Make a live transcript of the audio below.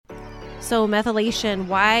So methylation,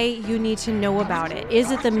 why you need to know about it.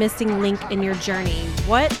 Is it the missing link in your journey?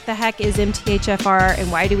 What the heck is MTHFR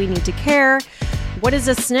and why do we need to care? What is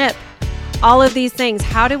a SNP? All of these things.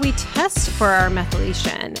 How do we test for our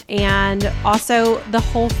methylation? And also the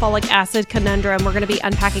whole folic acid conundrum. We're going to be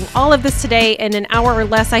unpacking all of this today in an hour or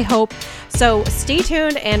less, I hope. So stay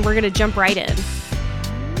tuned and we're going to jump right in.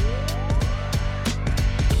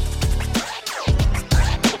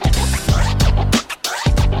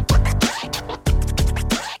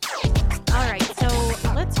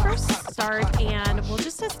 And we'll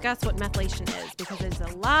just discuss what methylation is, because there's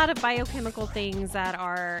a lot of biochemical things that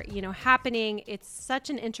are, happening. It's such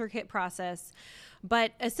an intricate process,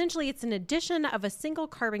 but essentially it's an addition of a single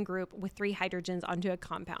carbon group with 3 hydrogens onto a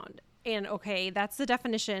compound. And okay, that's the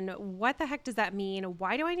definition. What the heck does that mean?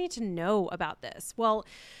 Why do I need to know about this? Well,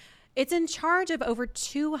 it's in charge of over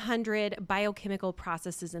 200 biochemical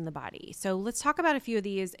processes in the body. So let's talk about a few of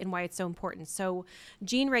these and why it's so important. So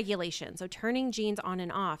gene regulation, so turning genes on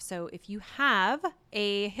and off. So if you have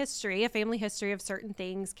a family history of certain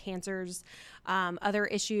things, cancers, other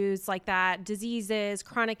issues like that, diseases,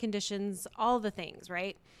 chronic conditions, all the things,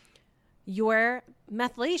 right? Your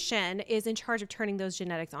methylation is in charge of turning those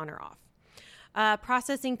genetics on or off.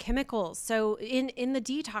 Processing chemicals. So in the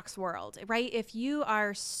detox world, right? If you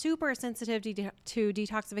are super sensitive to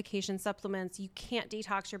detoxification supplements, you can't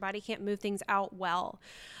detox, your body can't move things out well.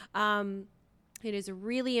 It is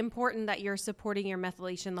really important that you're supporting your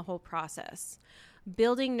methylation the whole process.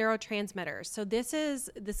 Building neurotransmitters. So this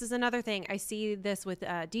is another thing. I see this with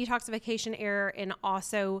detoxification error and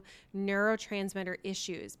also neurotransmitter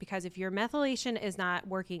issues, because if your methylation is not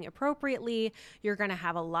working appropriately, you're going to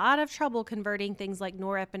have a lot of trouble converting things like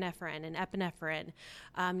norepinephrine and epinephrine,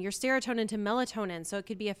 your serotonin to melatonin. So it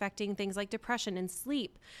could be affecting things like depression and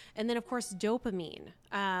sleep. And then of course, dopamine.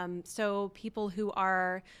 So people who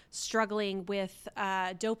are struggling with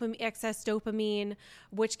excess dopamine,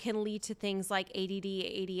 which can lead to things like ADD,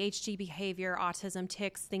 ADHD behavior, autism,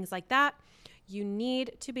 tics, things like that, you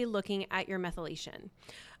need to be looking at your methylation.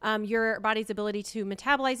 Your body's ability to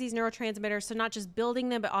metabolize these neurotransmitters, so not just building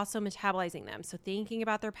them, but also metabolizing them. So thinking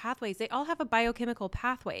about their pathways, they all have a biochemical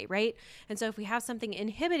pathway, right? And so if we have something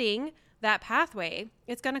inhibiting that pathway,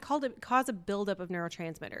 it's going to cause a buildup of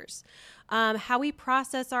neurotransmitters. How we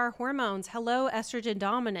process our hormones. Hello, estrogen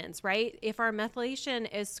dominance, right? If our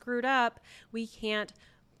methylation is screwed up, we can't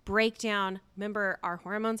break down. Remember, our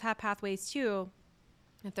hormones have pathways too.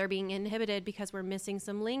 If they're being inhibited because we're missing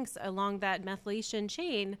some links along that methylation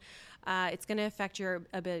chain, it's going to affect your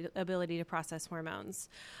ability to process hormones.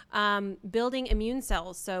 Building immune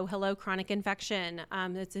cells. So hello, chronic infection.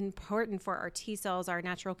 It's important for our T cells, our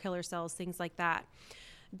natural killer cells, things like that.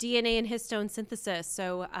 DNA and histone synthesis.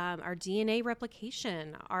 So our DNA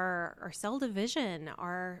replication, our cell division,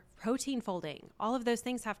 our protein folding, all of those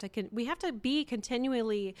things we have to be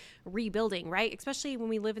continually rebuilding, right? Especially when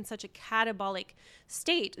we live in such a catabolic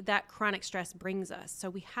state that chronic stress brings us. So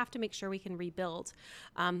we have to make sure we can rebuild.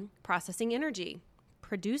 Processing energy.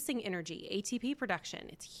 Producing energy, ATP production.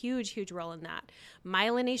 It's huge role in that.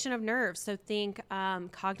 Myelination of nerves. So think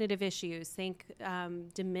cognitive issues, think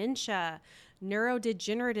dementia,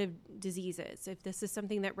 neurodegenerative diseases. If this is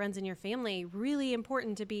something that runs in your family, really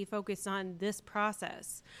important to be focused on this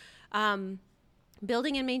process.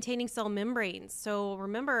 Building and maintaining cell membranes. So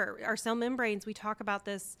remember, our cell membranes, we talk about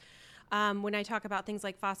this when I talk about things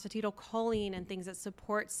like phosphatidylcholine and things that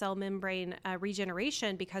support cell membrane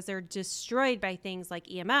regeneration, because they're destroyed by things like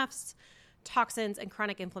EMFs, toxins, and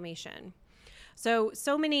chronic inflammation.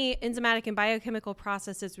 So many enzymatic and biochemical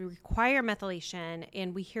processes require methylation,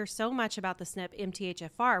 and we hear so much about the SNP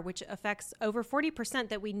MTHFR, which affects over 40%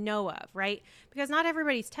 that we know of, right? Because not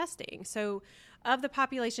everybody's testing. So of the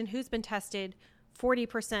population who's been tested,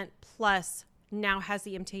 40% plus now has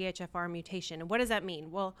the MTHFR mutation. And what does that mean?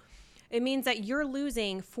 Well, it means that you're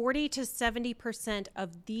losing 40 to 70%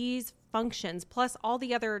 of these functions, plus all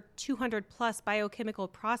the other 200 plus biochemical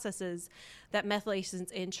processes that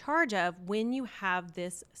methylation's in charge of when you have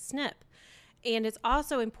this SNP. And it's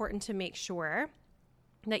also important to make sure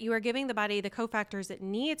that you are giving the body the cofactors it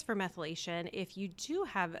needs for methylation if you do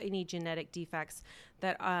have any genetic defects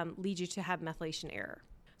that lead you to have methylation error.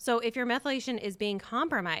 So if your methylation is being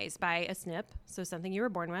compromised by a SNP, so something you were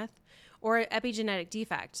born with, or an epigenetic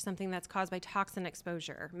defect, something that's caused by toxin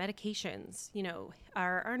exposure, medications,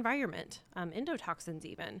 our environment, endotoxins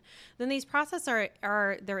even, then these processes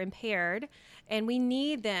they're impaired, and we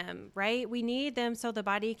need them, right? We need them so the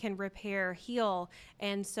body can repair, heal,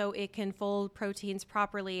 and so it can fold proteins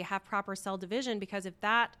properly, have proper cell division, because if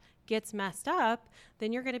that gets messed up,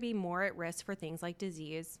 then you're going to be more at risk for things like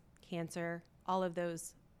disease, cancer, all of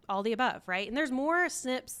those all the above, right? And there's more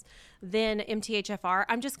SNPs than MTHFR.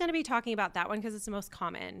 I'm just going to be talking about that one because it's the most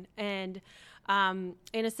common. And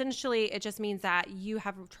essentially it just means that you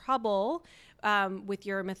have trouble with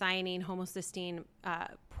your methionine homocysteine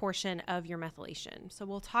portion of your methylation. So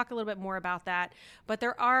we'll talk a little bit more about that, but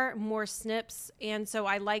there are more SNPs. And so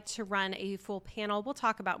I like to run a full panel. We'll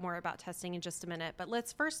talk about more about testing in just a minute, but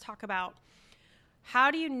let's first talk about how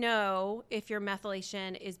do you know if your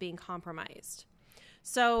methylation is being compromised?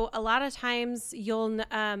 So a lot of times and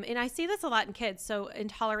I see this a lot in kids. So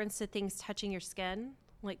intolerance to things touching your skin,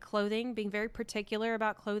 like clothing, being very particular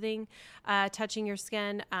about clothing, touching your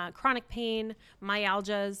skin, chronic pain,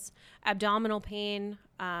 myalgias, abdominal pain,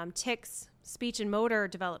 tics, speech and motor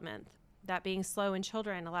development, that being slow in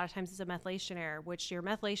children. A lot of times it's a methylation error, which your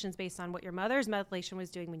methylation is based on what your mother's methylation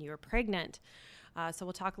was doing when you were pregnant. So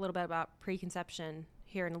we'll talk a little bit about preconception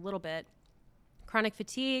here in a little bit. Chronic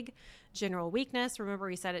fatigue, general weakness. Remember,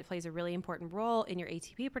 we said it plays a really important role in your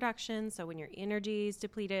ATP production. So when your energy is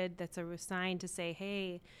depleted, that's a sign to say,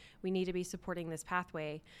 hey, we need to be supporting this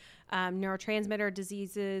pathway. Neurotransmitter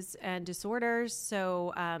diseases and disorders.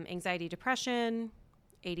 So anxiety, depression,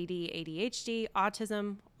 ADD, ADHD,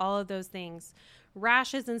 autism, all of those things.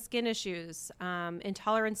 Rashes and skin issues,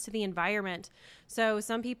 intolerance to the environment. So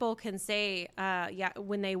some people can say,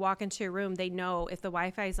 when they walk into a room, they know if the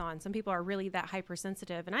Wi-Fi is on. Some people are really that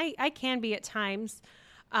hypersensitive, and I can be at times.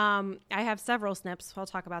 I have several SNPs. I'll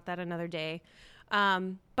talk about that another day.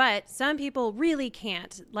 But some people really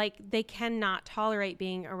can't. Like, they cannot tolerate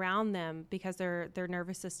being around them because their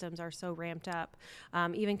nervous systems are so ramped up.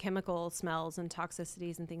 Even chemical smells and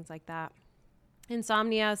toxicities and things like that.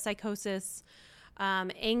 Insomnia, psychosis,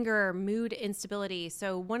 anger, mood instability.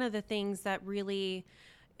 So one of the things that really,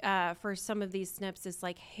 for some of these SNPs is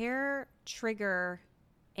like hair trigger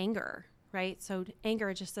anger, right? So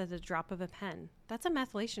anger just at the drop of a pen. That's a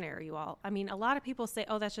methylation error, you all. I mean, a lot of people say,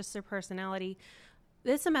 oh, that's just their personality.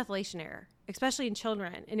 It's a methylation error, especially in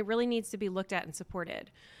children, and it really needs to be looked at and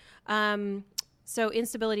supported. So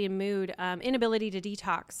instability in mood, inability to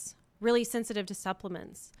detox, really sensitive to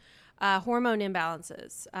supplements. Hormone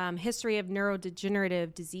imbalances, history of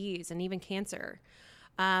neurodegenerative disease, and even cancer.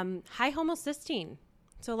 High homocysteine.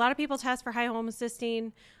 So a lot of people test for high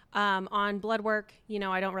homocysteine on blood work. You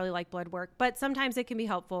know, I don't really like blood work, but sometimes it can be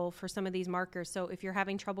helpful for some of these markers. So if you're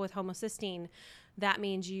having trouble with homocysteine, that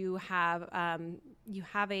means you have a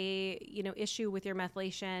issue with your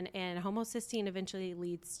methylation, and homocysteine eventually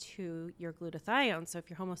leads to your glutathione. So if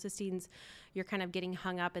your homocysteines, you're kind of getting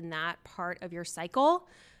hung up in that part of your cycle,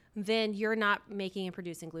 then you're not making and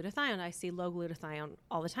producing glutathione. I see low glutathione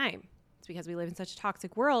all the time. It's because we live in such a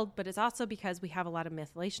toxic world, but it's also because we have a lot of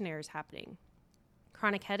methylation errors happening.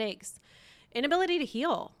 Chronic headaches, inability to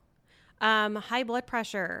heal, high blood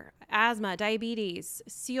pressure, asthma, diabetes,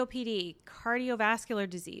 COPD, cardiovascular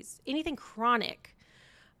disease, anything chronic.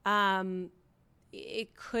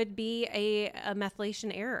 It could be a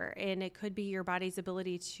methylation error, and it could be your body's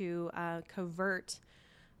ability to convert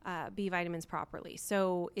B vitamins properly.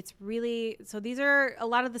 So these are a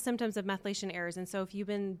lot of the symptoms of methylation errors. And so if you've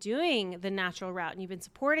been doing the natural route and you've been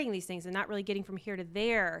supporting these things and not really getting from here to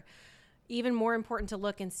there, even more important to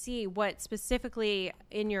look and see what specifically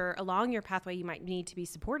along your pathway you might need to be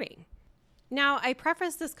supporting. Now, I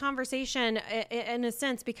preface this conversation in a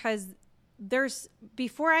sense because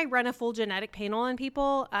before I run a full genetic panel on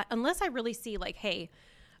people, unless I really see like, hey,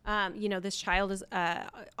 this child is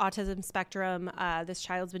autism spectrum. This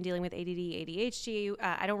child's been dealing with ADD, ADHD.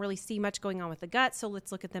 I don't really see much going on with the gut, so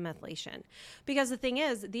let's look at the methylation. Because the thing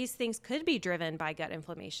is, these things could be driven by gut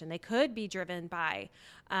inflammation. They could be driven by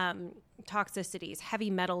toxicities. Heavy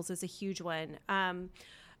metals is a huge one.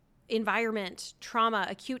 Environment, trauma,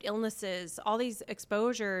 acute illnesses, all these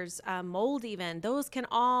exposures, mold even, those can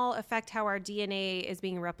all affect how our DNA is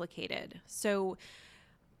being replicated. So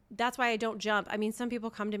that's why I don't jump. I mean, some people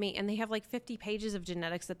come to me and they have like 50 pages of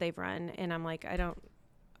genetics that they've run. And I'm like,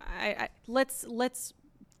 let's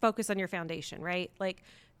focus on your foundation, right? Like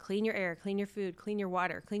clean your air, clean your food, clean your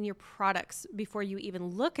water, clean your products before you even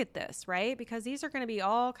look at this, right? Because these are going to be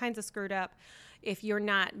all kinds of screwed up if you're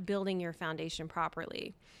not building your foundation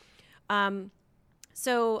properly.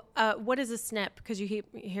 So what is a SNP? Because you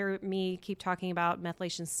hear me keep talking about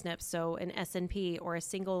methylation SNPs, so an SNP or a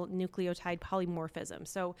single nucleotide polymorphism.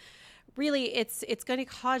 So really it's going to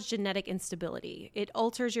cause genetic instability. It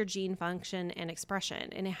alters your gene function and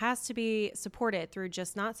expression, and it has to be supported through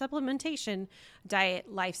just not supplementation,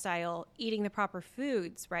 diet, lifestyle, eating the proper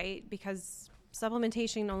foods, right? Because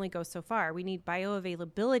supplementation only goes so far. We need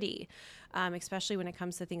bioavailability, especially when it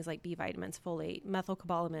comes to things like B vitamins, folate,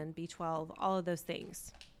 methylcobalamin, B12, all of those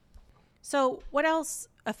things. So what else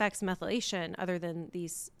affects methylation other than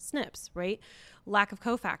these SNPs, right? Lack of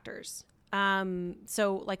cofactors.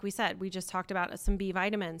 So like we said, we just talked about some B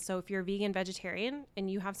vitamins. So if you're vegan, vegetarian, and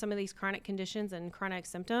you have some of these chronic conditions and chronic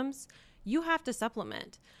symptoms, you have to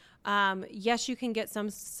supplement. Yes, you can get some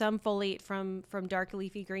folate from dark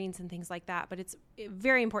leafy greens and things like that, but it's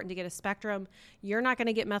very important to get a spectrum. You're not going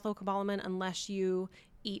to get methylcobalamin unless you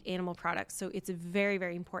eat animal products. So it's very,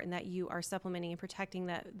 very important that you are supplementing and protecting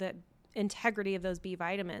the integrity of those B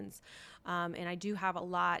vitamins. And I do have a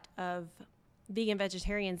lot of vegan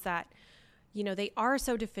vegetarians that, you know, they are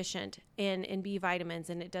so deficient in B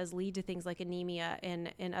vitamins, and it does lead to things like anemia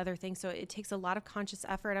and other things. So it takes a lot of conscious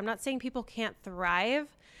effort. I'm not saying people can't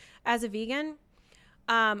thrive as a vegan.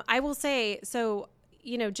 I will say, so,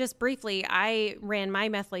 you know, just briefly, I ran my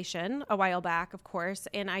methylation a while back, of course,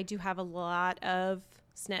 and I do have a lot of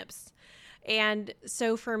SNPs. And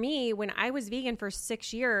so for me, when I was vegan for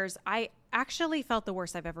 6 years, I actually felt the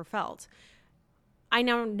worst I've ever felt. I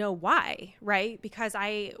now know why, right? Because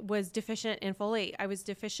I was deficient in folate. I was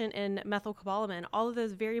deficient in methylcobalamin, all of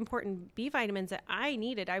those very important B vitamins that I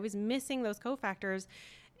needed. I was missing those cofactors,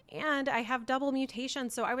 and I have double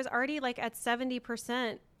mutations. So I was already like at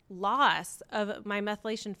 70% loss of my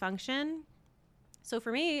methylation function. So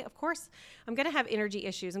for me, of course, I'm going to have energy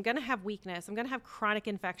issues. I'm going to have weakness. I'm going to have chronic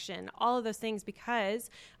infection, all of those things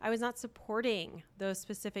because I was not supporting those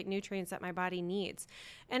specific nutrients that my body needs.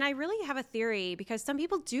 And I really have a theory because some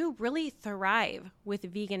people do really thrive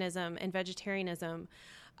with veganism and vegetarianism.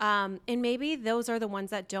 And maybe those are the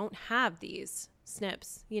ones that don't have these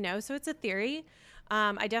SNPs, you know, so it's a theory.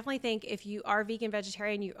 I definitely think if you are vegan,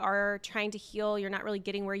 vegetarian, you are trying to heal, you're not really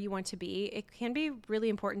getting where you want to be, it can be really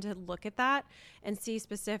important to look at that and see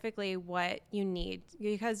specifically what you need.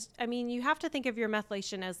 Because, I mean, you have to think of your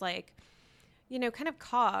methylation as like, you know, kind of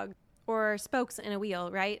cog or spokes in a wheel,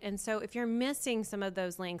 right? And so if you're missing some of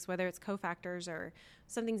those links, whether it's cofactors or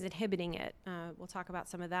something's inhibiting it, we'll talk about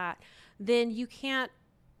some of that, then you can't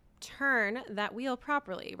turn that wheel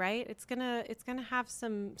properly, right? It's gonna have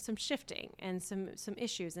some shifting and some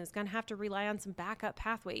issues, and it's gonna have to rely on some backup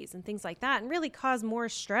pathways and things like that, and really cause more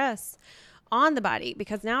stress on the body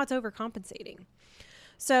because now it's overcompensating.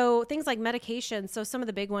 So things like medication. So some of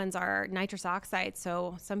the big ones are nitrous oxide.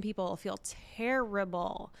 So some people feel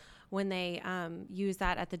terrible when they use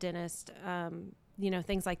that at the dentist. You know,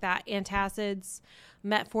 things like that. Antacids,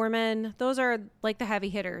 metformin. Those are like the heavy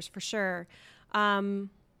hitters for sure.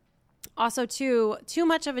 Also, too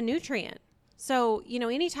much of a nutrient. So, you know,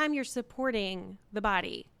 anytime you're supporting the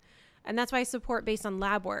body, and that's why I support based on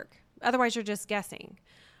lab work. Otherwise, you're just guessing.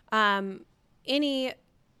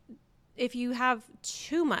 If you have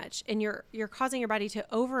too much and you're causing your body to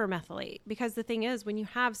over-methylate, because the thing is, when you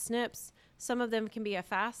have SNPs, some of them can be a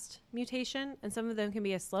fast mutation and some of them can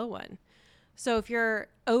be a slow one. So if you're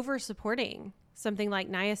over-supporting something like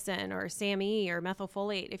niacin or SAMe or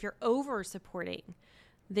methylfolate, if you're over-supporting,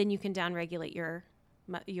 then you can downregulate your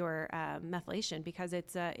methylation because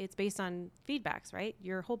it's based on feedbacks, right?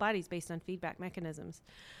 Your whole body's based on feedback mechanisms.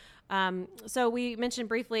 So we mentioned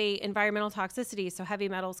briefly environmental toxicity, so heavy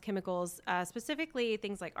metals, chemicals, specifically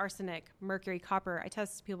things like arsenic, mercury, copper. I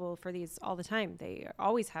test people for these all the time. They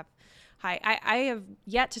always have high. I have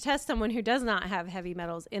yet to test someone who does not have heavy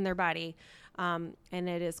metals in their body, and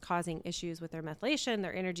it is causing issues with their methylation,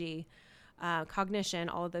 their energy, cognition,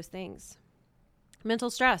 all of those things.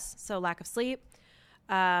 Mental stress, so lack of sleep,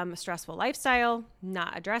 stressful lifestyle,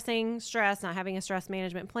 not addressing stress, not having a stress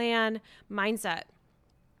management plan, mindset,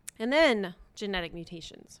 and then genetic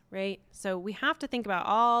mutations, right? So we have to think about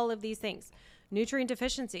all of these things. Nutrient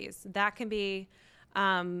deficiencies, that can be,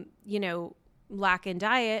 lack in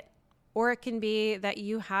diet, or it can be that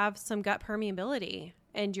you have some gut permeability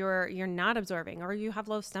and you're not absorbing, or you have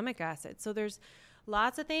low stomach acid. So there's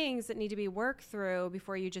lots of things that need to be worked through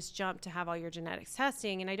before you just jump to have all your genetics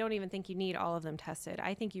testing. And I don't even think you need all of them tested.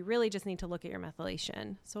 I think you really just need to look at your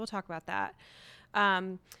methylation. So we'll talk about that.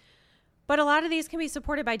 But a lot of these can be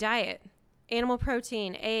supported by diet, animal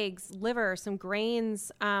protein, eggs, liver, some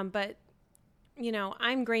grains. But, you know,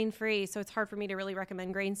 I'm grain free, so it's hard for me to really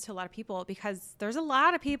recommend grains to a lot of people because there's a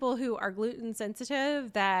lot of people who are gluten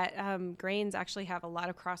sensitive that grains actually have a lot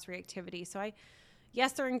of cross reactivity. So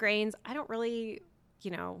yes, they're in grains. I don't really,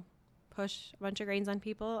 push a bunch of grains on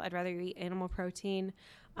people. I'd rather eat animal protein.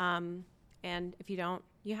 And if you don't,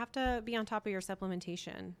 you have to be on top of your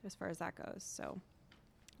supplementation as far as that goes. So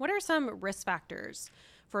what are some risk factors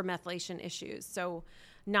for methylation issues? So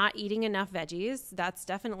not eating enough veggies, that's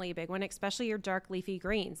definitely a big one, especially your dark leafy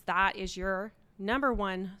greens. That is your number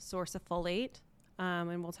one source of folate.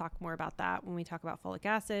 And we'll talk more about that when we talk about folic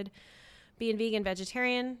acid. Being vegan,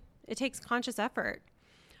 vegetarian, it takes conscious effort.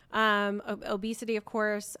 Obesity, of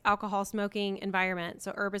course, alcohol, smoking, environment.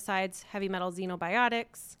 So herbicides, heavy metal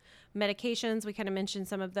xenobiotics, medications. We kind of mentioned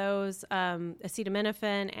some of those,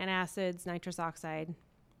 acetaminophen, antacids, nitrous oxide,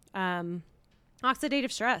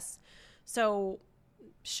 oxidative stress. So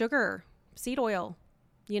sugar, seed oil,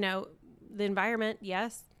 the environment.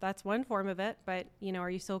 Yes, that's one form of it, but are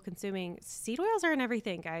you still consuming? Seed oils are in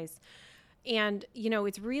everything, guys. And,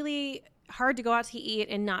 it's really hard to go out to eat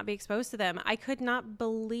and not be exposed to them. I could not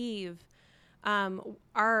believe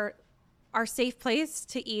our safe place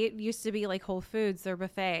to eat used to be like Whole Foods, their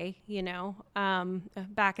buffet,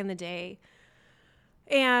 back in the day.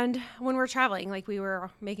 And when we're traveling, like we were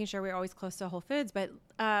making sure we were always close to Whole Foods. But,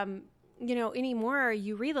 anymore,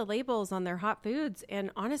 you read the labels on their hot foods,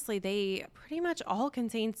 and honestly, they pretty much all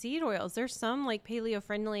contain seed oils. There's some like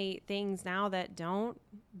paleo-friendly things now that don't,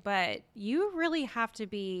 but you really have to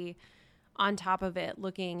be on top of it,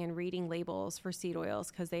 looking and reading labels for seed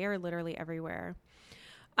oils because they are literally everywhere.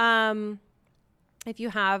 If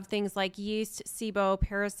you have things like yeast, SIBO,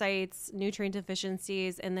 parasites, nutrient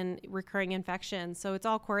deficiencies, and then recurring infections. So it's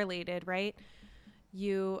all correlated, right?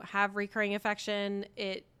 You have recurring infection,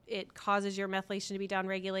 it causes your methylation to be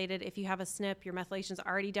downregulated. If you have a SNP, your methylation is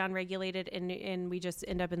already downregulated, and we just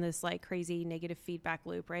end up in this like crazy negative feedback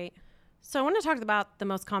loop, right? So I want to talk about the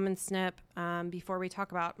most common SNP before we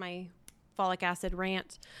talk about my folic acid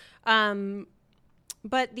rant.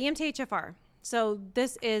 But the MTHFR. So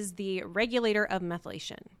this is the regulator of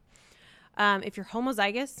methylation. If you're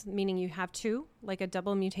homozygous, meaning you have two, like a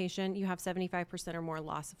double mutation, you have 75% or more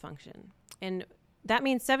loss of function. And that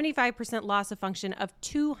means 75% loss of function of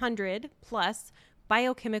 200 plus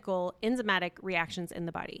biochemical enzymatic reactions in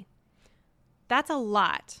the body. That's a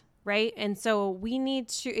lot, right? And so we need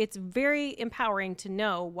to, it's very empowering to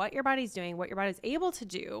know what your body's doing, what your body's able to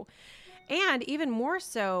do. And even more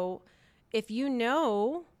so, if you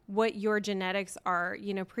know what your genetics are,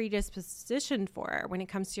 predispositioned for when it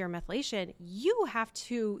comes to your methylation, you have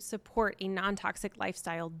to support a non-toxic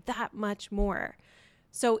lifestyle that much more.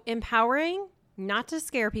 So empowering, not to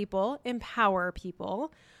scare people, empower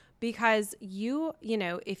people, because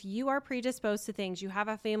if you are predisposed to things, you have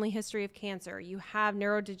a family history of cancer, you have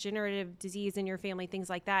neurodegenerative disease in your family, things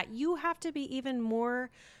like that, you have to be even more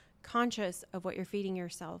conscious of what you're feeding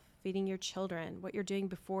yourself, feeding your children, what you're doing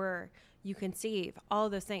before you conceive, all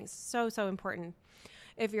of those things. So, so important.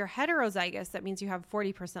 If you're heterozygous, that means you have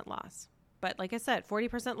 40% loss. But like I said,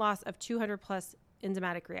 40% loss of 200 plus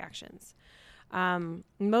enzymatic reactions.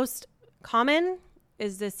 Most common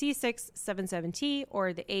is the C677T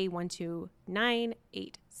or the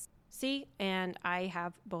A1298C, and I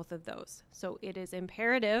have both of those. So it is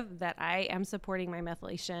imperative that I am supporting my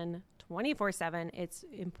methylation 24/7. It's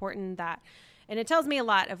important that, and it tells me a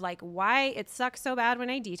lot of like why it sucks so bad when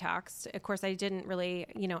I detoxed. Of course, I didn't really,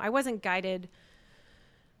 I wasn't guided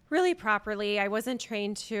really properly. I wasn't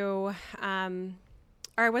trained to,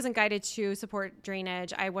 or I wasn't guided to support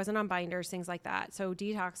drainage. I wasn't on binders, things like that. So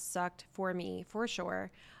detox sucked for me, for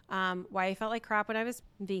sure. Why I felt like crap when I was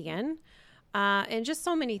vegan. And just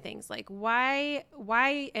so many things like why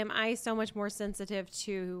am I so much more sensitive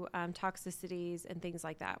to toxicities and things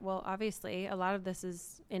like that? Well, obviously a lot of this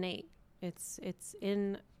is innate. It's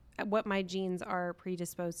in what my genes are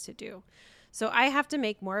predisposed to do. So I have to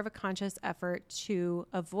make more of a conscious effort to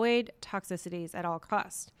avoid toxicities at all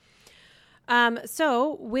costs.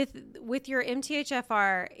 So with your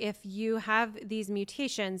MTHFR, if you have these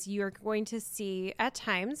mutations, you're going to see at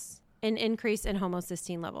times an increase in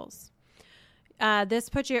homocysteine levels. This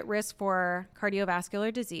puts you at risk for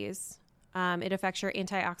cardiovascular disease. It affects your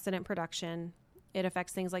antioxidant production. It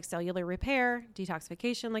affects things like cellular repair,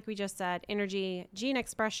 detoxification, like we just said, energy, gene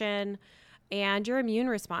expression, and your immune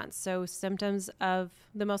response. So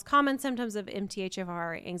the most common symptoms of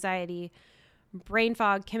MTHFR, anxiety, brain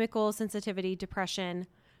fog, chemical sensitivity, depression,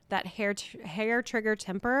 that hair trigger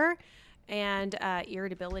temper, and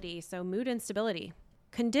irritability. So mood instability.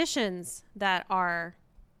 Conditions that are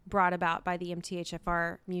brought about by the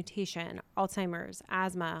MTHFR mutation: Alzheimer's,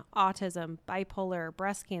 asthma, autism, bipolar,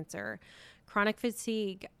 breast cancer, chronic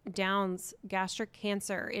fatigue, Downs, gastric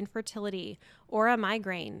cancer, infertility, aura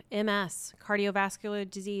migraine, MS, cardiovascular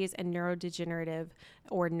disease, and neurodegenerative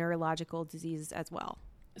or neurological diseases as well.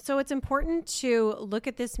 So it's important to look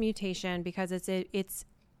at this mutation because it's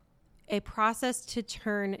a process to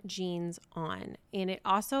turn genes on. And it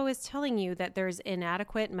also is telling you that there's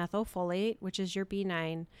inadequate methylfolate, which is your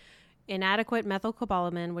B9, inadequate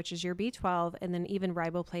methylcobalamin, which is your B12, and then even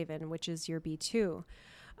riboflavin, which is your B2.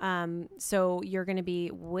 So you're going to be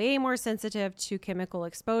way more sensitive to chemical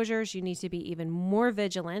exposures. You need to be even more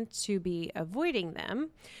vigilant to be avoiding them.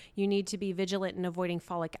 You need to be vigilant in avoiding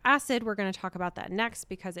folic acid. We're going to talk about that next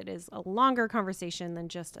because it is a longer conversation than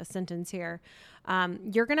just a sentence here.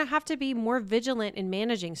 You're going to have to be more vigilant in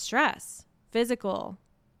managing stress, physiological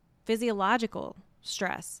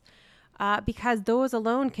stress, because those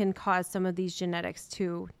alone can cause some of these genetics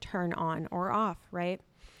to turn on or off, right?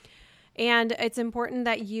 And it's important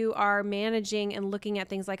that you are managing and looking at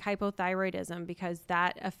things like hypothyroidism because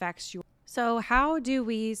that affects you. So how do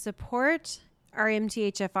we support our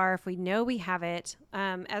MTHFR if we know we have it?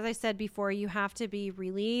 As I said before, you have to be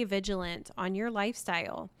really vigilant on your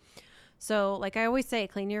lifestyle. So like I always say,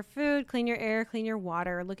 clean your food, clean your air, clean your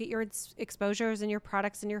water, look at your exposures and your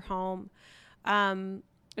products in your home. And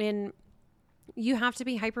you have to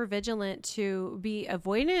be hyper vigilant to be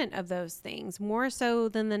avoidant of those things more so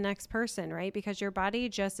than the next person, right? Because your body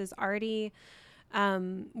just is already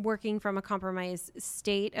working from a compromised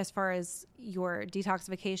state as far as your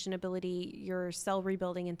detoxification ability, your cell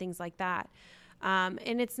rebuilding and things like that.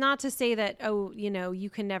 And it's not to say that, you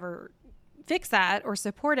can never fix that or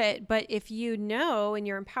support it. But if you know and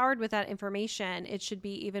you're empowered with that information, it should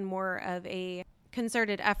be even more of a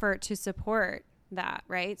concerted effort to support that,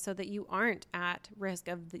 right? So that you aren't at risk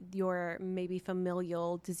of your maybe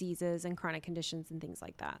familial diseases and chronic conditions and things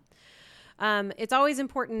like that. It's always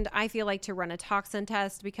important, I feel like, to run a toxin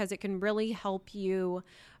test because it can really help you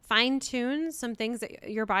fine tune some things that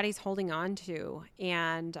your body's holding on to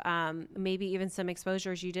and maybe even some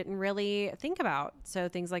exposures you didn't really think about. So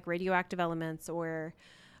things like radioactive elements or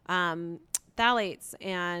phthalates,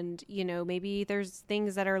 and maybe there's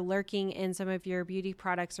things that are lurking in some of your beauty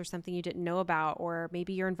products or something you didn't know about, or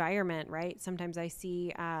maybe your environment, right? Sometimes I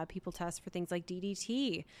see people test for things like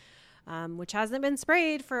DDT, which hasn't been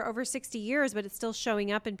sprayed for over 60 years, but it's still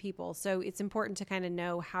showing up in people. So it's important to kind of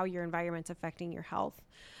know how your environment's affecting your health.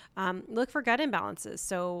 Look for gut imbalances.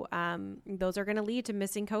 So those are going to lead to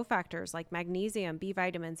missing cofactors like magnesium, B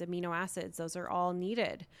vitamins, amino acids. Those are all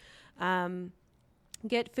needed.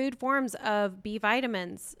 Get food forms of B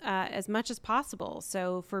vitamins as much as possible.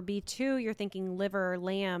 So for B2, you're thinking liver,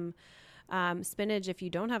 lamb, spinach if you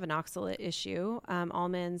don't have an oxalate issue,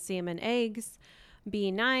 almonds, salmon, eggs.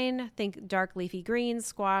 B9, think dark leafy greens,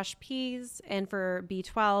 squash, peas. And for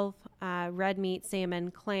B12, red meat, salmon,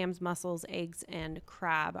 clams, mussels, eggs, and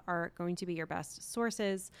crab are going to be your best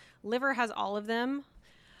sources. Liver has all of them.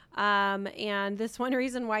 And this one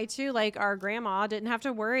reason why too, like our grandma didn't have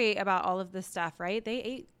to worry about all of this stuff, right?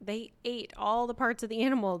 They ate all the parts of the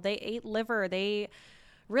animal. They ate liver. They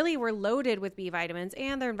really were loaded with B vitamins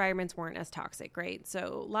and their environments weren't as toxic, right?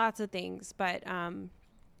 So lots of things, but,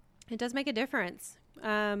 it does make a difference.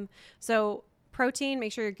 So protein,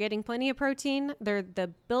 make sure you're getting plenty of protein. They're the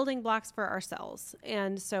building blocks for our cells.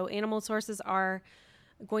 And so animal sources are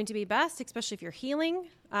going to be best, especially if you're healing,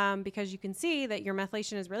 because you can see that your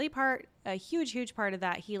methylation is really a huge part of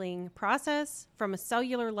that healing process from a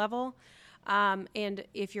cellular level. And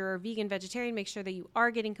if you're a vegan vegetarian, make sure that you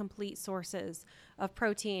are getting complete sources of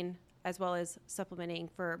protein as well as supplementing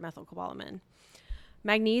for methylcobalamin.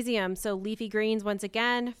 Magnesium, so leafy greens, once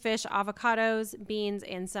again, fish, avocados, beans,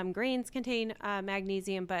 and some grains contain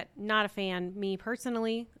magnesium, but not a fan. Me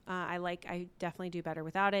personally, I definitely do better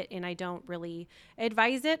without it, and I don't really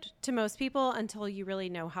advise it to most people until you really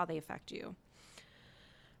know how they affect you.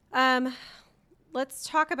 Let's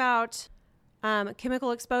talk about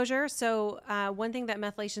chemical exposure. So one thing that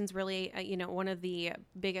methylation is really, one of the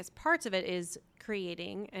biggest parts of it is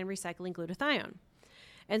creating and recycling glutathione.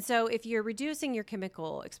 And so if you're reducing your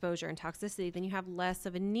chemical exposure and toxicity, then you have less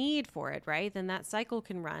of a need for it, right? Then that cycle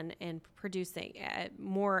can run and produce it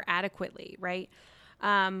more adequately, right?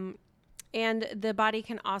 And the body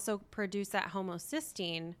can also produce that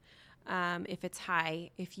homocysteine if it's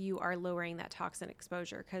high, if you are lowering that toxin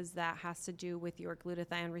exposure, because that has to do with your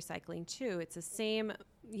glutathione recycling too. It's the same,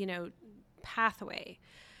 pathway.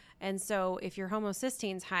 And so if your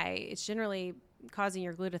homocysteine's high, it's generally causing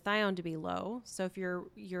your glutathione to be low. So if you're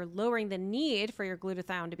lowering the need for your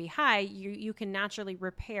glutathione to be high, you can naturally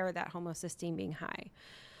repair that homocysteine being high.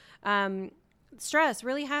 Stress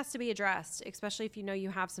really has to be addressed, especially if you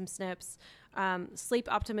have some SNPs. Sleep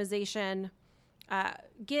optimization.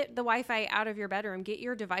 Get the Wi-Fi out of your bedroom. Get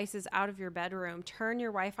your devices out of your bedroom. Turn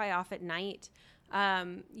your Wi-Fi off at night.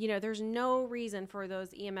 There's no reason for those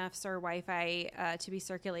EMFs or Wi-Fi to be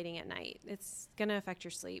circulating at night. It's going to affect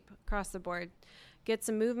your sleep across the board. Get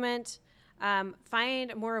some movement.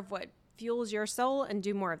 Find more of what fuels your soul and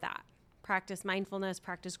do more of that. Practice mindfulness,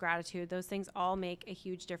 practice gratitude. Those things all make a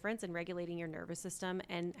huge difference in regulating your nervous system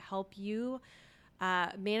and help you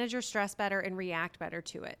manage your stress better, and react better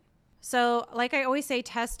to it. So like I always say,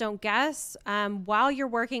 test, don't guess, while you're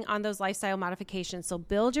working on those lifestyle modifications. So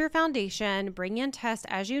build your foundation, bring in test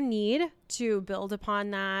as you need to build upon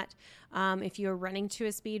that. If you're running to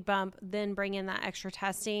a speed bump, then bring in that extra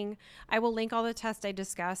testing. I will link all the tests I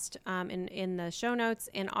discussed in the show notes,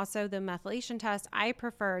 and also the methylation test. I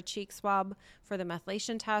prefer a cheek swab for the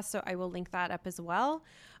methylation test, so I will link that up as well.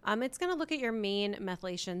 It's going to look at your main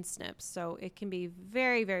methylation SNPs, so it can be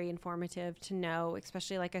very, very informative to know,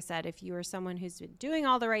 especially like I said, if you are someone who's been doing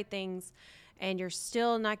all the right things and you're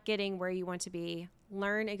still not getting where you want to be.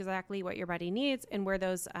 Learn exactly what your body needs and where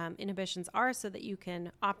those inhibitions are so that you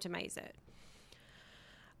can optimize it.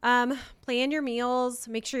 Plan your meals,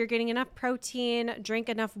 make sure you're getting enough protein, drink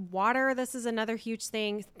enough water. This is another huge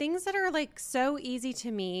thing. Things that are like so easy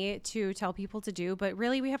to me to tell people to do, but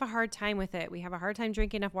really we have a hard time with it. We have a hard time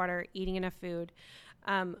drinking enough water, eating enough food.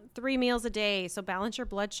 3 meals a day. So balance your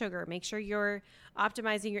blood sugar. Make sure you're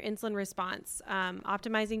optimizing your insulin response,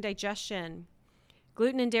 optimizing digestion.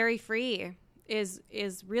 Gluten and dairy free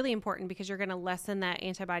is really important because you're going to lessen that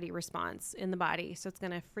antibody response in the body. So it's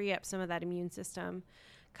going to free up some of that immune system.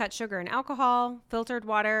 Cut sugar and alcohol, filtered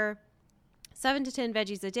water, 7 to 10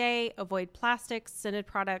 veggies a day, avoid plastics, scented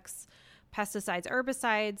products, pesticides,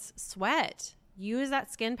 herbicides, sweat. Use that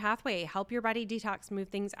skin pathway, help your body detox, move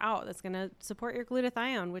things out. That's going to support your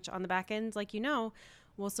glutathione, which on the back end, like you know,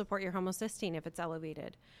 will support your homocysteine if it's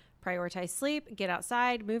elevated. Prioritize sleep, get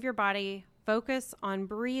outside, move your body, focus on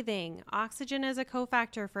breathing. Oxygen is a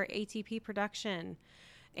cofactor for ATP production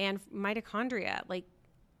and mitochondria. Like,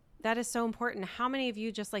 that is so important. How many of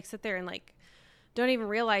you just like sit there and like don't even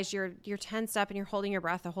realize you're tensed up and you're holding your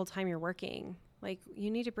breath the whole time you're working? Like,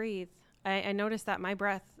 you need to breathe. I noticed that my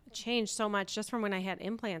breath changed so much just from when I had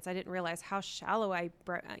implants. I didn't realize how shallow I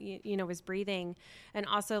was breathing. And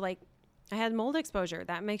also, like, I had mold exposure.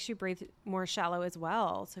 That makes you breathe more shallow as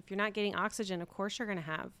well. So if you're not getting oxygen, of course you're going to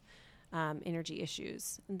have energy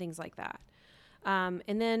issues and things like that.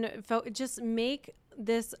 And then just make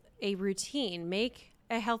this a routine. Make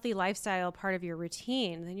a healthy lifestyle part of your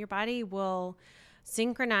routine. Then your body will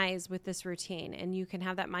synchronize with this routine, and you can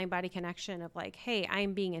have that mind-body connection of like, hey,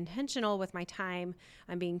 I'm being intentional with my time.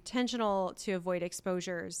 I'm being intentional to avoid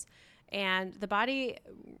exposures. And the body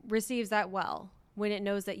receives that well when it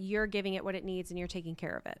knows that you're giving it what it needs and you're taking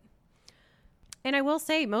care of it. And I will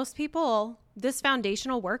say, most people, this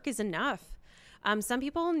foundational work is enough. Some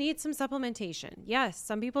people need some supplementation. Yes,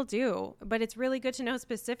 some people do, but it's really good to know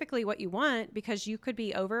specifically what you want, because you could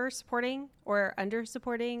be over supporting or under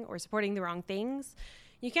supporting or supporting the wrong things.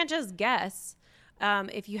 You can't just guess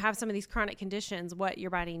if you have some of these chronic conditions, what your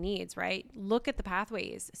body needs, right? Look at the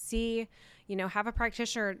pathways, see, have a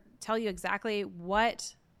practitioner tell you exactly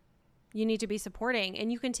what you need to be supporting.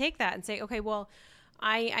 And you can take that and say, okay, well,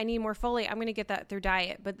 I need more folate. I'm going to get that through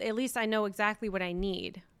diet, but at least I know exactly what I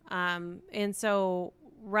need. And so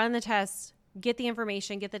run the tests, get the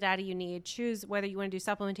information, get the data you need, choose whether you want to do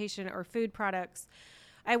supplementation or food products.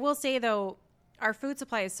 I will say though, our food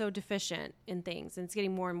supply is so deficient in things, and it's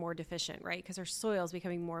getting more and more deficient, right? Because our soil is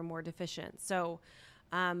becoming more and more deficient. So,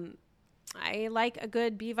 I like a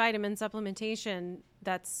good B vitamin supplementation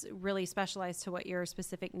that's really specialized to what your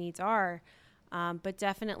specific needs are. But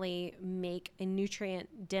definitely make a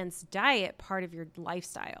nutrient dense diet part of your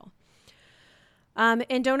lifestyle.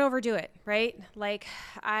 And don't overdo it, right? Like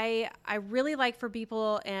I really like for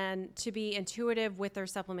people and to be intuitive with their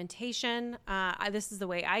supplementation. This is the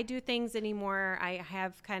way I do things anymore. I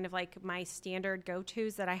have kind of like my standard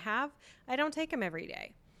go-tos that I have. I don't take them every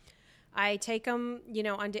day. I take them,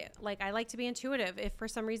 I like to be intuitive. If for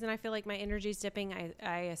some reason I feel like my energy is dipping,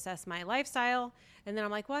 I assess my lifestyle, and then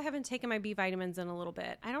I'm like, well, I haven't taken my B vitamins in a little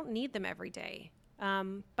bit. I don't need them every day.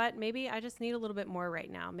 But maybe I just need a little bit more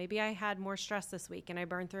right now. Maybe I had more stress this week and I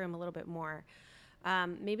burned through them a little bit more.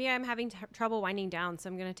 Maybe I'm having trouble winding down, so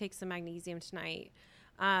I'm going to take some magnesium tonight.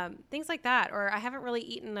 Things like that. Or I haven't really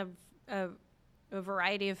eaten a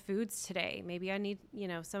variety of foods today. Maybe I need,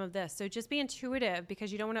 some of this. So just be intuitive,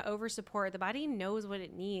 because you don't want to over support. The body knows what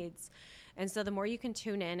it needs. And so the more you can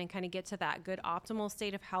tune in and kind of get to that good optimal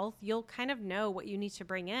state of health, you'll kind of know what you need to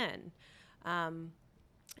bring in.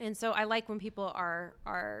 And so I like when people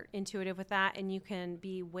are intuitive with that, and you can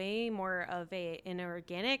be way more of an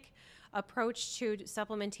organic approach to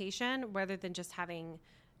supplementation rather than just having,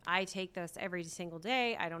 I take this every single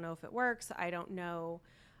day. I don't know if it works. I don't know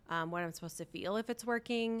what I'm supposed to feel if it's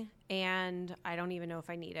working, and I don't even know if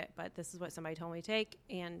I need it, but this is what somebody told me to take.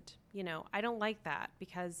 And, I don't like that,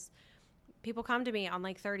 because people come to me on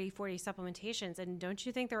like 30, 40 supplementations, and don't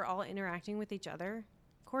you think they're all interacting with each other?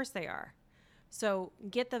 Of course they are. So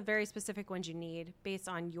get the very specific ones you need based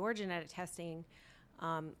on your genetic testing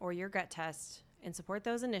or your gut test and support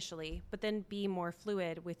those initially, but then be more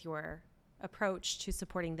fluid with your approach to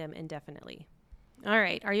supporting them indefinitely. All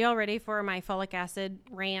right. Are you all ready for my folic acid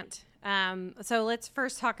rant? So let's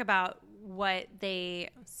first talk about what they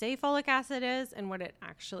say folic acid is and what it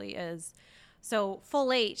actually is. So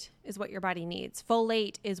folate is what your body needs.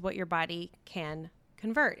 Folate is what your body can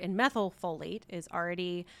convert. And methylfolate is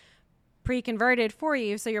already pre-converted for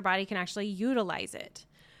you so your body can actually utilize it.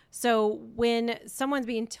 So when someone's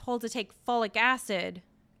being told to take folic acid,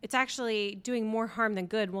 it's actually doing more harm than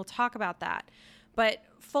good. We'll talk about that. But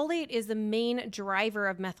folate is the main driver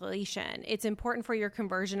of methylation. It's important for your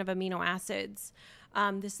conversion of amino acids.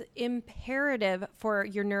 This is imperative for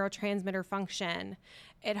your neurotransmitter function.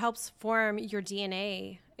 It helps form your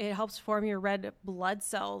DNA. It helps form your red blood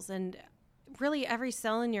cells and really every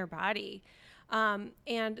cell in your body.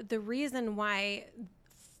 And the reason why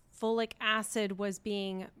folic acid was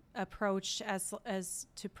being approached as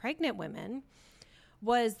to pregnant women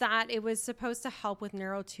was that it was supposed to help with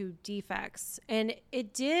neuro-2 defects. And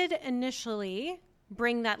it did initially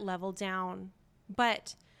bring that level down.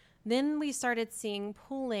 But then we started seeing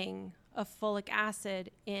pooling of folic acid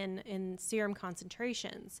in serum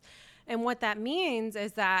concentrations. And what that means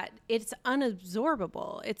is that it's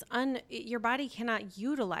unabsorbable. Your body cannot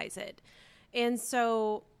utilize it. And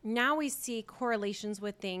so now we see correlations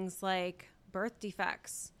with things like birth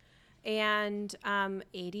defects and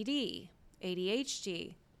ADD,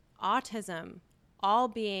 ADHD, autism, all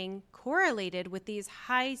being correlated with these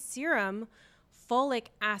high serum folic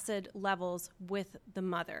acid levels with the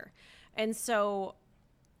mother. And so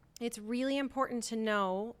it's really important to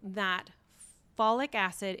know that folic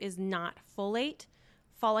acid is not folate.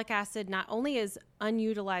 Folic acid not only is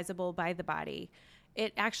unutilizable by the body,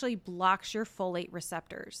 it actually blocks your folate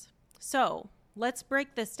receptors. So let's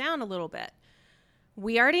break this down a little bit.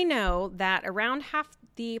 We already know that around half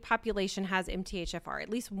the population has MTHFR, at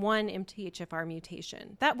least one MTHFR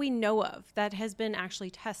mutation that we know of that has been actually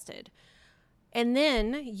tested. And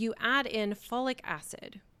then you add in folic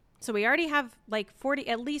acid. So we already have like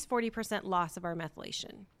at least 40% loss of our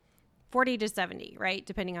methylation, 40 to 70, right?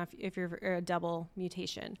 Depending on if you're a double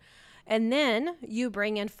mutation. And then you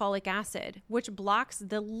bring in folic acid, which blocks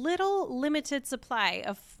the little limited supply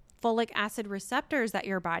of folic acid receptors that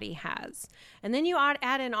your body has. And then you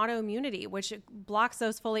add in autoimmunity, which blocks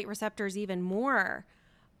those folate receptors even more.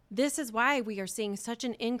 This is why we are seeing such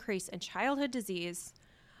an increase in childhood disease,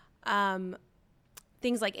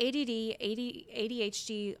 things like ADD,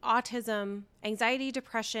 ADHD, autism, anxiety,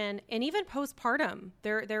 depression, and even postpartum.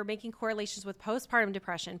 They're making correlations with postpartum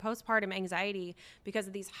depression, postpartum anxiety because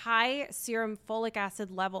of these high serum folic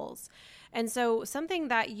acid levels. And so something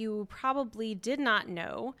that you probably did not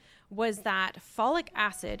know was that folic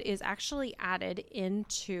acid is actually added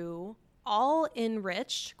into all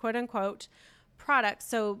enriched, quote unquote, products.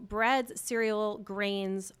 So breads, cereal,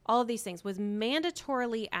 grains, all of these things was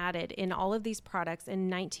mandatorily added in all of these products in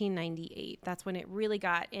 1998. That's when it really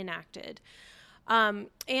got enacted.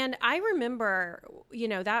 And I remember,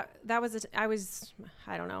 I was,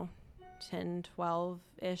 I don't know, 10,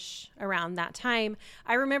 12-ish around that time.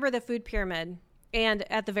 I remember the food pyramid.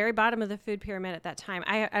 And at the very bottom of the food pyramid at that time,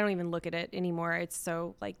 I don't even look at it anymore. It's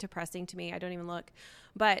so depressing to me. I don't even look.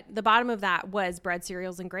 But the bottom of that was bread,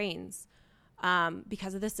 cereals, and grains.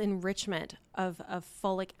 Because of this enrichment of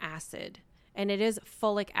folic acid. And it is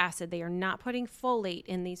folic acid. They are not putting folate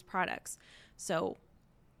in these products. So,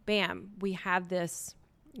 bam, we have this.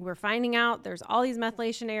 We're finding out there's all these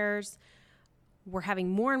methylation errors. We're having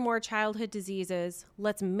more and more childhood diseases.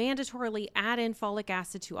 Let's mandatorily add in folic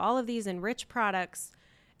acid to all of these enriched products.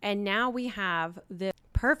 And now we have the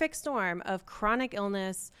perfect storm of chronic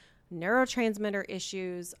illness, neurotransmitter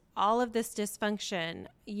issues, all of this dysfunction.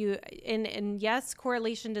 And yes,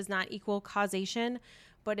 correlation does not equal causation,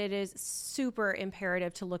 but it is super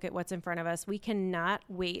imperative to look at what's in front of us. We cannot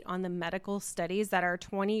wait on the medical studies that are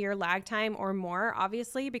 20-year lag time or more,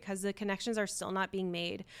 obviously, because the connections are still not being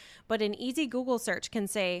made. But an easy Google search can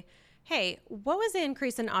say, hey, what was the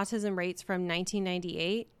increase in autism rates from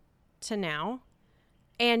 1998 to now?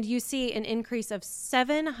 And you see an increase of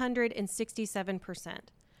 767%.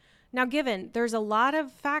 Now, given there's a lot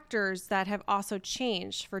of factors that have also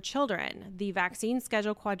changed for children, the vaccine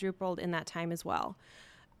schedule quadrupled in that time as well.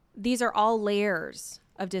 These are all layers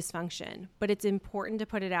of dysfunction, but it's important to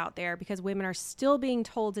put it out there because women are still being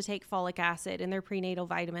told to take folic acid in their prenatal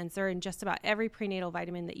vitamins. They're in just about every prenatal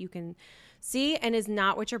vitamin that you can see and is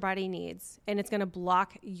not what your body needs. And it's going to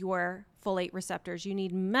block your folate receptors. You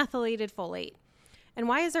need methylated folate. And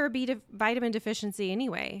why is there a vitamin deficiency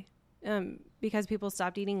anyway? because people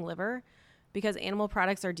stopped eating liver, because animal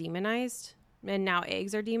products are demonized, and now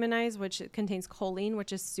eggs are demonized, which contains choline,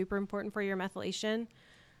 which is super important for your methylation.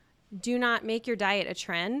 Do not make your diet a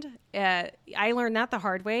trend. I learned that the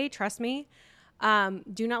hard way. Trust me.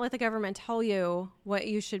 Do not let the government tell you what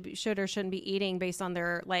you should or shouldn't be eating based on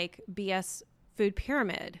their like BS food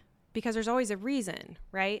pyramid, because there's always a reason,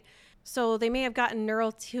 right? So they may have gotten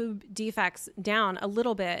neural tube defects down a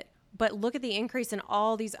little bit, but look at the increase in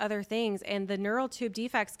all these other things. And the neural tube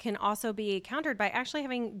defects can also be countered by actually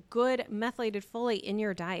having good methylated folate in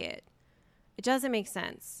your diet. It doesn't make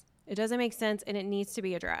sense. It doesn't make sense, and it needs to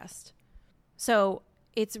be addressed. So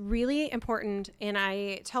it's really important. And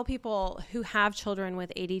I tell people who have children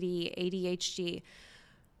with ADD, ADHD,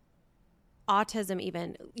 autism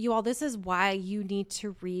even, you all, this is why you need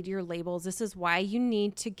to read your labels. This is why you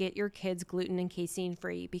need to get your kids gluten and casein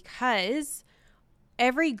free, because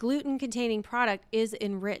every gluten containing product is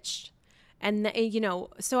enriched. And,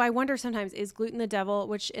 so I wonder sometimes, is gluten the devil?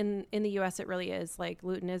 Which in the US it really is. Like,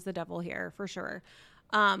 gluten is the devil here for sure.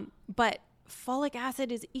 But folic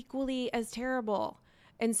acid is equally as terrible.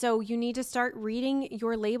 And so you need to start reading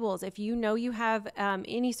your labels. If you know you have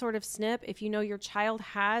any sort of SNP, if you know your child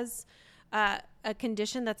has a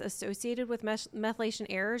condition that's associated with methylation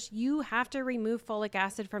errors, you have to remove folic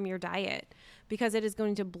acid from your diet, because it is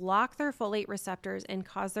going to block their folate receptors and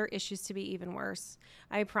cause their issues to be even worse.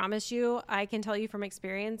 I promise you, I can tell you from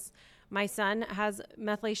experience, my son has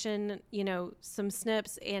methylation, some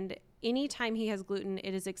SNPs, and anytime he has gluten,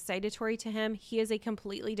 it is excitatory to him. He is a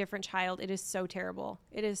completely different child. It is so terrible.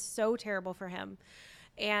 It is so terrible for him.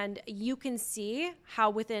 And you can see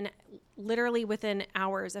how literally within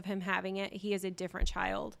hours of him having it, he is a different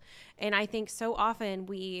child. And I think so often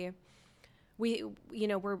we're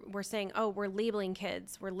saying, oh, we're labeling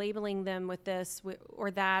kids. We're labeling them with this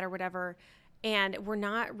or that or whatever. And we're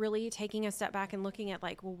not really taking a step back and looking at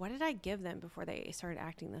like, well, what did I give them before they started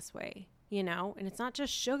acting this way? And it's not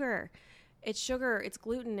just sugar. It's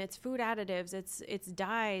gluten, it's food additives, it's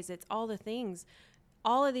dyes, it's all the things.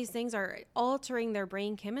 All of these things are altering their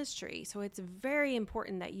brain chemistry. So it's very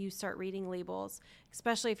important that you start reading labels,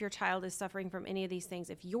 especially if your child is suffering from any of these things.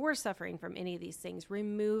 If you're suffering from any of these things,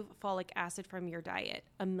 remove folic acid from your diet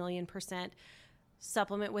 1,000,000%.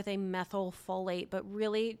 Supplement with a methylfolate, but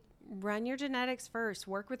really run your genetics first.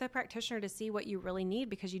 Work with a practitioner to see what you really need,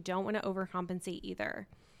 because you don't want to overcompensate either.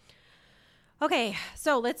 Okay,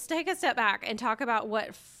 so let's take a step back and talk about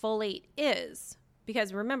what folate is.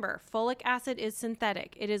 Because remember, folic acid is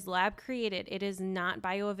synthetic. It is lab created. It is not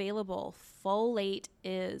bioavailable. Folate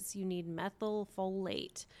is. You need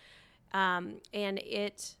methylfolate. And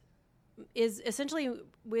it is essentially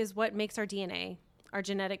is what makes our DNA, our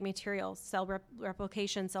genetic material, cell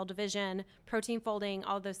replication, cell division, protein folding,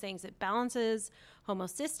 all those things. It balances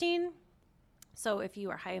homocysteine. So if you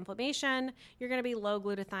are high inflammation, you're going to be low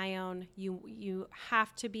glutathione. You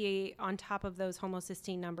have to be on top of those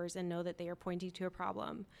homocysteine numbers and know that they are pointing to a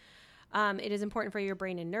problem. It is important for your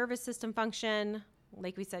brain and nervous system function.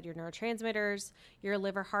 Like we said, your neurotransmitters, your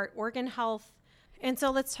liver, heart, organ health. And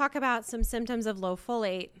so let's talk about some symptoms of low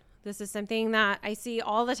folate. This is something that I see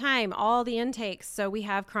all the time, all the intakes. So we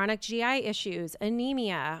have chronic GI issues,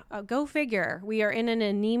 anemia. Go figure. We are in an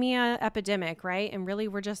anemia epidemic, right? And really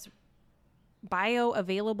we're just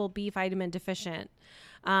bioavailable B vitamin deficient,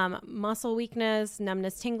 muscle weakness,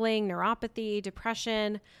 numbness, tingling, neuropathy,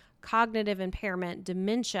 depression, cognitive impairment,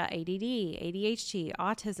 dementia, ADD, ADHD,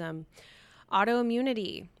 autism,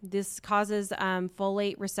 autoimmunity. This causes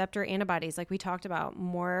folate receptor antibodies, like we talked about,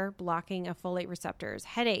 more blocking of folate receptors,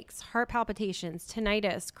 headaches, heart palpitations,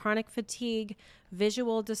 tinnitus, chronic fatigue,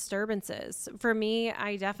 visual disturbances. For me,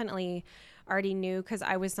 I definitely already knew, because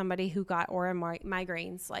I was somebody who got aura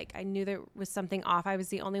migraines. Like, I knew there was something off. I was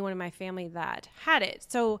the only one in my family that had it.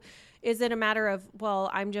 So is it a matter of, well,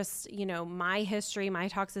 I'm just, my history, my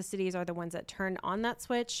toxicities are the ones that turned on that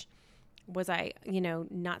switch? Was I,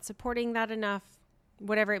 not supporting that enough?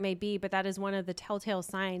 Whatever it may be, but that is one of the telltale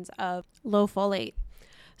signs of low folate.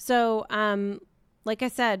 So, like I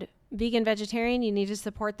said, vegan, vegetarian, you need to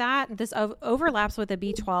support that. This overlaps with a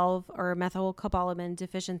B12 or methylcobalamin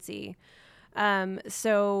deficiency.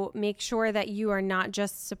 So make sure that you are not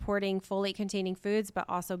just supporting folate containing foods, but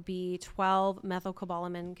also B12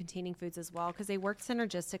 methylcobalamin containing foods as well, because they work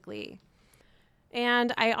synergistically.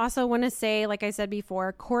 And I also want to say, like I said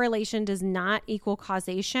before, correlation does not equal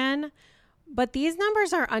causation, but these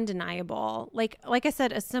numbers are undeniable. Like I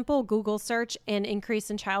said, a simple Google search and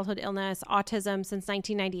increase in childhood illness, autism since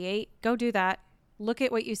 1998, go do that. Look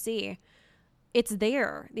at what you see. it's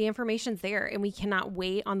there. The information's there, and we cannot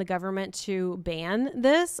wait on the government to ban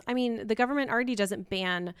this. I mean, the government already doesn't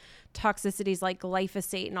ban toxicities like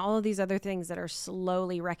glyphosate and all of these other things that are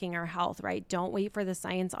slowly wrecking our health, right? Don't wait for the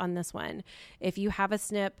science on this one. If you have a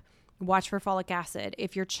SNP, watch for folic acid.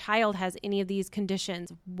 If your child has any of these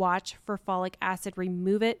conditions, watch for folic acid.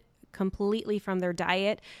 Remove it completely from their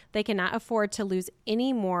diet. They cannot afford to lose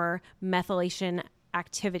any more methylation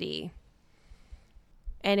activity.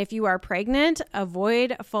 And if you are pregnant,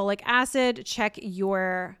 avoid folic acid. Check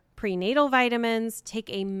your prenatal vitamins. Take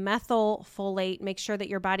a methylfolate. Make sure that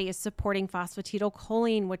your body is supporting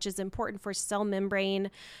phosphatidylcholine, which is important for cell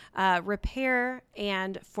membrane repair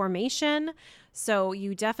and formation. So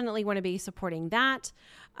you definitely want to be supporting that.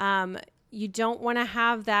 You don't want to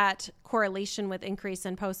have that correlation with increase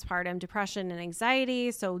in postpartum depression and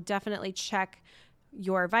anxiety. So definitely check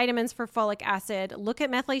your vitamins for folic acid. Look at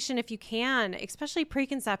methylation if you can, especially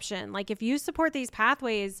preconception. Like if you support these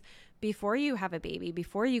pathways before you have a baby,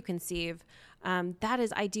 before you conceive, that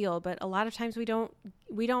is ideal. But a lot of times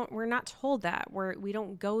we're not told that. We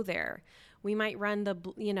don't go there. We might run the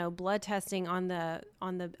blood testing on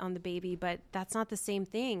the baby, but that's not the same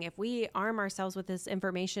thing. If we arm ourselves with this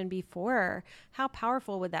information before, how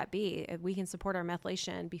powerful would that be if we can support our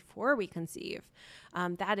methylation before we conceive?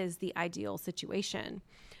 That is the ideal situation.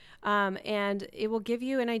 And it will give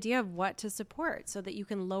you an idea of what to support so that you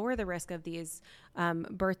can lower the risk of these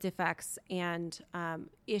birth defects and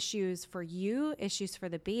issues for you, issues for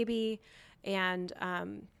the baby, and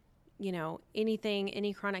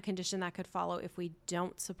any chronic condition that could follow if we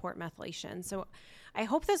don't support methylation. So I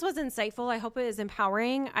hope this was insightful. I hope it is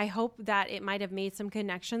empowering. I hope that it might have made some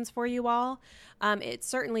connections for you all. It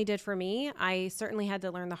certainly did for me. I certainly had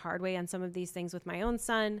to learn the hard way on some of these things with my own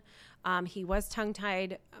son. He was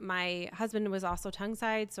tongue-tied. My husband was also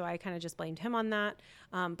tongue-tied, so I kind of just blamed him on that.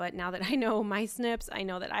 But now that I know my SNPs, I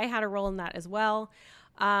know that I had a role in that as well.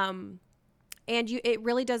 And it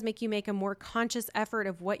really does make you make a more conscious effort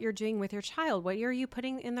of what you're doing with your child. What are you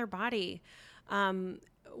putting in their body?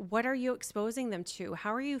 What are you exposing them to?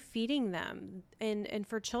 How are you feeding them? And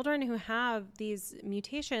for children who have these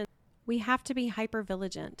mutations, we have to be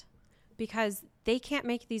hypervigilant because they can't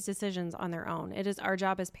make these decisions on their own. It is our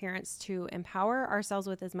job as parents to empower ourselves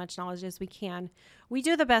with as much knowledge as we can. We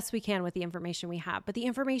do the best we can with the information we have, but the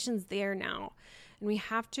information's there now, and we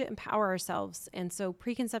have to empower ourselves. And so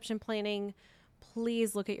preconception planning,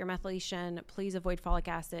 please look at your methylation. Please avoid folic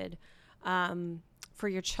acid. For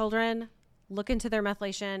your children, look into their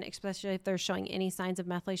methylation, especially if they're showing any signs of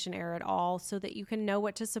methylation error at all, so that you can know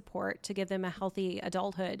what to support to give them a healthy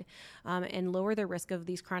adulthood and lower the risk of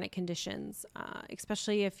these chronic conditions,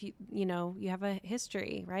 especially if you have a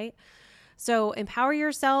history, right? So empower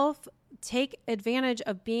yourself. Take advantage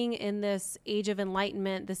of being in this age of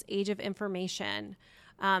enlightenment, this age of information.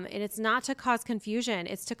 And it's not to cause confusion,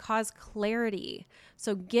 it's to cause clarity.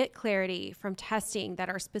 So get clarity from testing that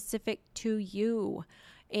are specific to you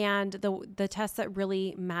and the tests that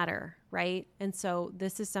really matter, right? And so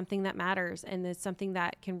this is something that matters, and it's something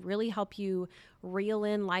that can really help you reel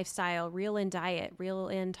in lifestyle, reel in diet, reel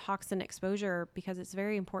in toxin exposure, because it's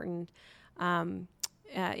very important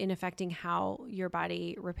in affecting how your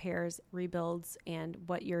body repairs, rebuilds, and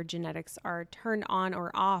what your genetics are turned on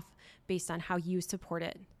or off based on how you support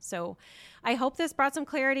it. So I hope this brought some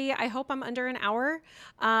clarity. I hope I'm under an hour,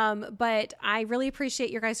 but I really appreciate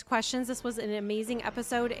your guys' questions. This was an amazing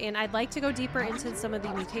episode, and I'd like to go deeper into some of the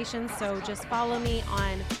mutations. So just follow me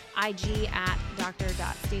on IG at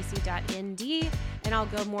dr.stacy.nd, and I'll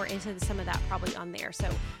go more into some of that probably on there. So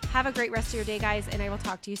have a great rest of your day, guys, and I will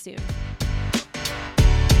talk to you soon.